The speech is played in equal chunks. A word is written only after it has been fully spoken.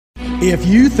If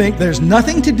you think there's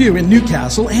nothing to do in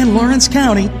Newcastle and Lawrence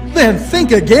County, then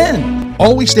think again.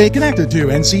 Always stay connected to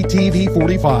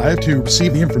NCTV45 to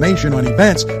receive the information on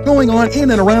events going on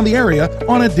in and around the area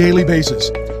on a daily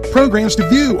basis. Programs to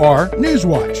view are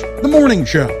NewsWatch, The Morning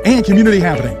Show, and Community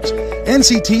Happenings.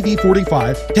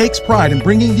 NCTV45 takes pride in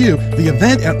bringing you the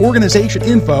event and organization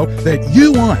info that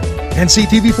you want.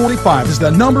 NCTV45 is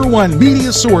the #1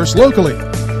 media source locally.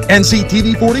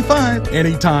 NCTV45,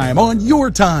 anytime on your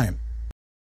time.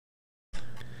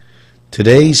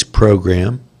 Today's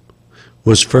program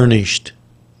was furnished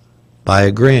by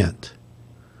a grant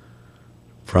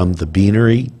from the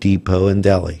Beanery Depot and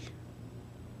Deli,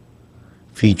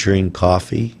 featuring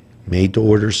coffee,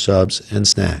 made-to-order subs, and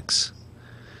snacks.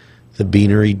 The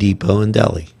Beanery Depot and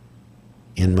Deli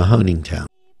in Mahoningtown.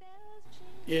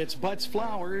 It's Butts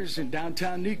Flowers in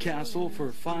downtown Newcastle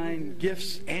for fine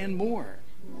gifts and more.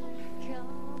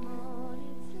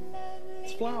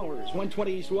 Flowers,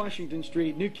 120 East Washington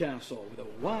Street, Newcastle, with a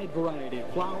wide variety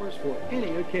of flowers for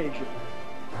any occasion.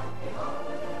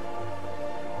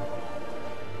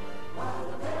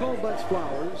 Call Butts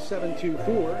Flowers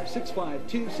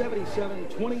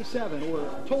 724-652-7727 or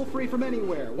toll free from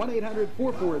anywhere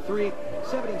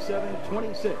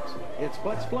 1-800-443-7726. It's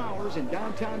Butts Flowers in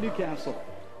downtown Newcastle.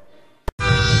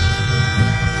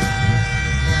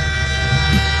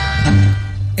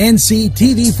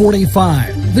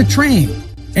 NCTV45, The Train,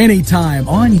 anytime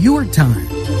on your time.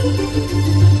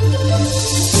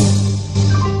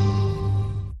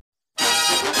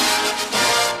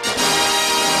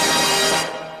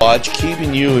 Watch,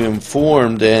 keeping you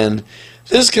informed, and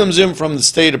this comes in from the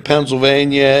state of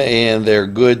Pennsylvania and their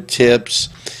good tips.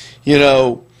 You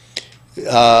know,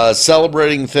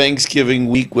 celebrating Thanksgiving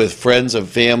week with friends and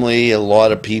family, a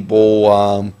lot of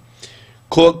people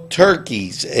cook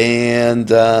turkeys, and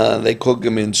they cook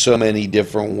them in so many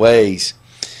different ways.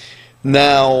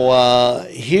 Now,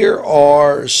 here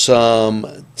are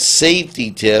some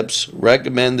safety tips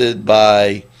recommended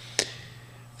by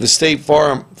the state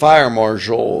fire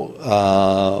marshal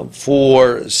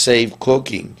for safe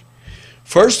cooking.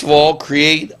 First of all,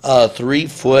 create a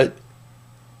 3-foot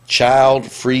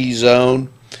child-free zone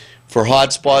for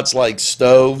hot spots like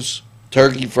stoves,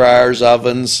 turkey fryers,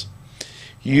 ovens.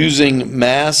 Using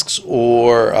masks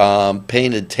or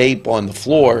painted tape on the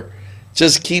floor,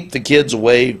 just keep the kids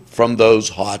away from those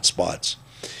hot spots.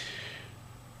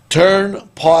 Turn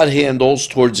pot handles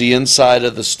towards the inside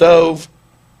of the stove,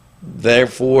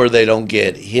 therefore they don't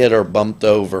get hit or bumped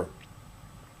over.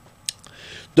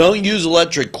 Don't use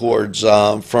electric cords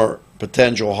for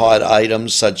potential hot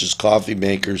items such as coffee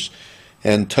makers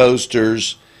and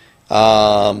toasters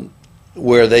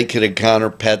where they could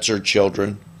encounter pets or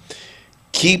children.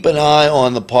 Keep an eye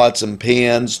on the pots and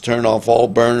pans. Turn off all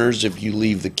burners if you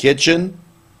leave the kitchen.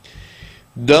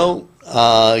 Don't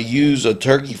use a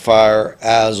turkey fire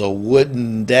as a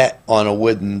wooden deck on a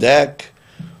wooden deck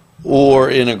or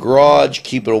in a garage.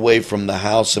 Keep it away from the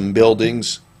house and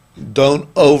buildings. Don't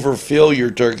overfill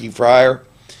your turkey fryer.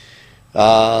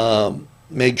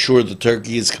 Make sure the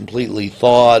turkey is completely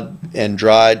thawed and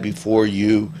dried before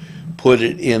you put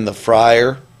it in the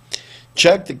fryer.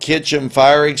 Check the kitchen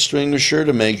fire extinguisher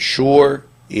to make sure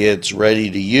it's ready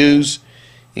to use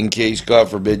in case, God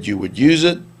forbid, you would use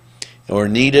it or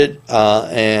need it.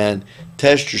 And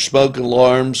test your smoke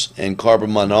alarms and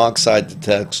carbon monoxide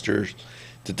detectors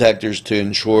to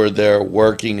ensure they're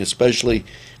working, especially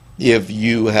if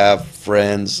you have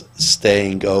friends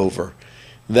staying over.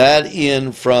 That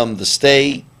in from the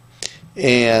state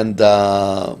and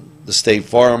the state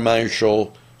fire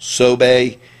marshal,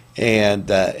 Sobe, and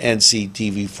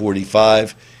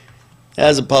NCTV45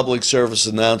 as a public service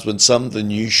announcement,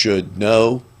 something you should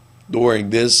know during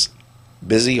this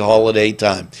busy holiday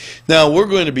time. Now, we're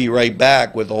going to be right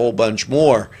back with a whole bunch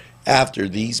more after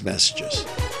these messages.